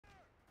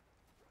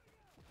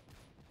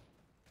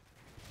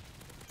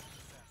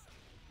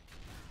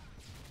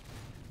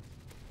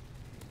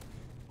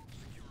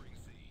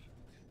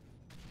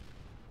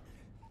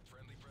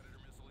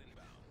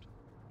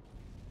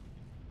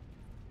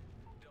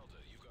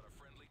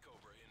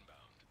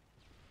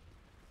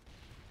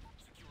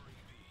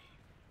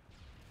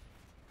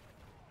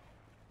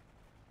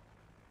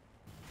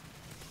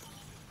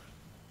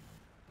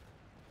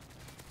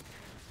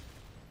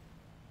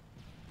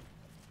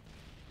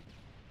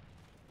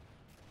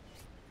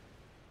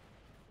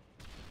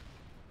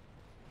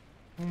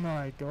Oh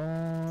my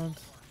god.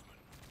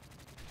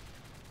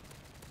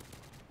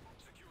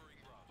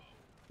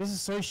 This is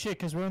so shit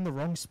because we're in the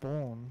wrong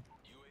spawn.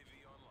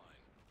 UAV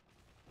online.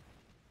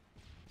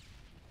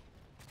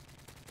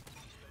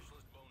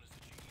 Specialist bonus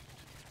achieved.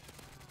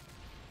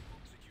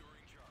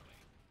 Securing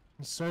Charlie.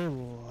 It's so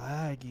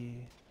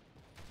laggy.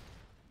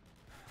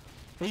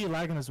 Are you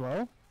lagging as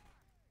well?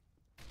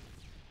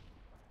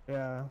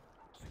 Yeah.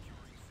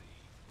 Securing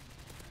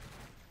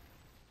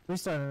C. At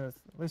least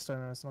I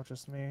know it's not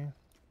just me.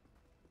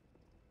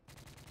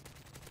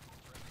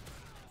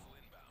 Missile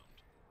inbound.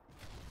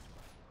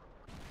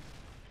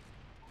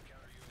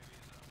 Counter UAV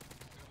is up.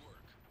 Good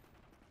work.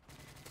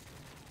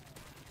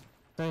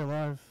 Stay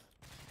alive.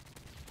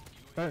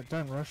 UAV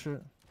Don't rush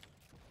it.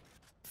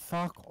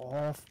 Fuck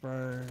off, bro.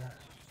 losing A.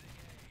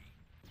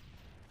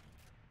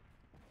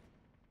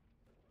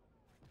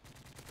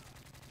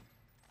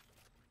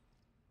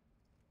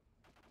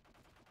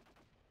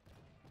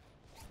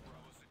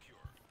 Bravo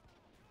secure.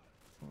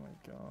 Oh my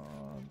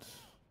god.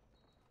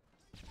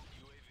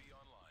 UAV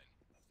online.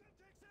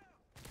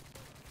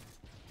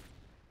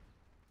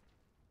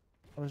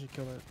 How did you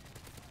kill it?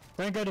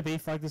 Don't go to B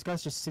flag. This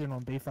guy's just sitting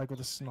on B flag with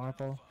a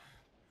sniper.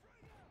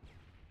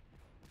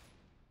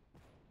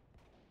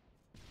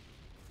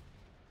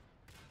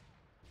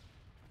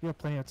 You have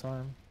plenty of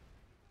time.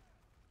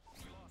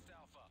 We lost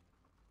Alpha.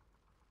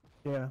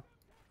 Yeah.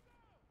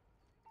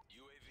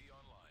 UAV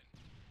online.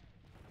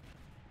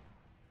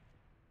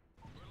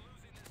 We're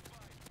losing this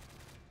fight.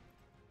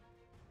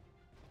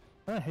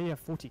 I don't know how you have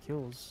 40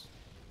 kills.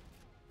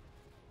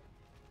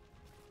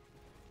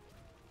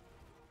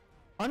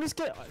 I'm just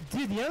getting,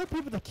 dude. The other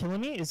people that are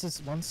killing me is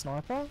this one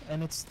sniper,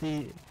 and it's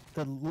the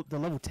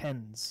level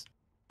 10s.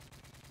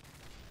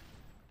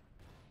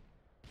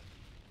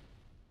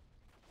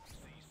 C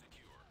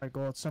secure. My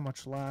god, so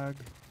much lag.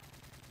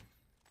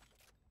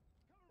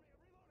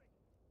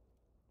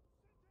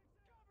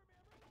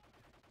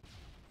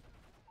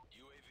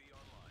 UAV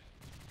online.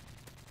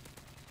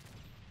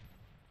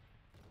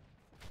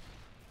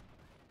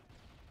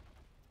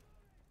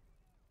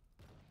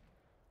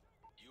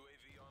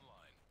 UAV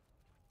online.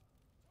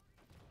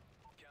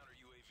 Counter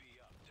UAV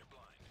up. They're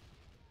blind.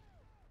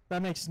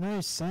 That makes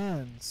no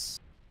sense.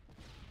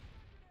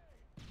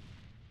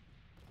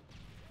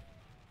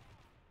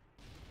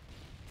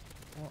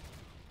 What?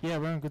 Yeah,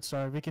 we're on good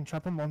side. We can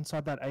trap him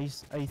inside that A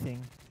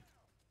thing.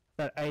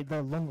 That A,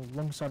 the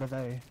long side of A.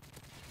 Friendly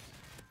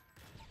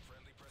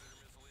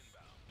Predator missile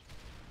inbound.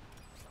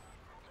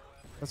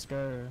 MOAB Let's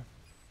go.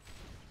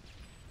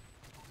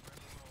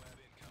 friendly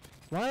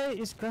MOAB incoming. Why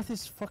is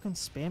Grathis fucking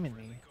spamming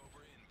me?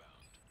 Cobra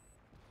inbound.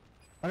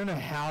 I don't know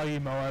how you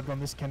MOAB'd on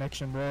this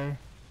connection, bro.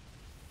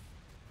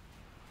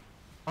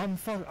 I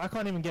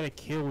can't even get a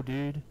kill,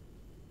 dude.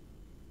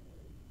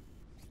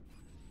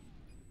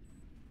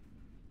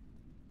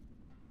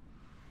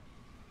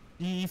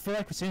 You feel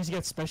like as soon as you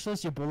get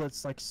specialist, your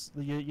bullets like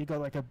you got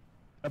like a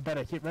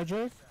better hit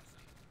rego. Assassin.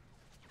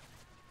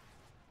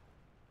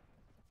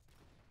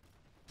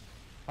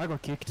 I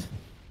got kicked.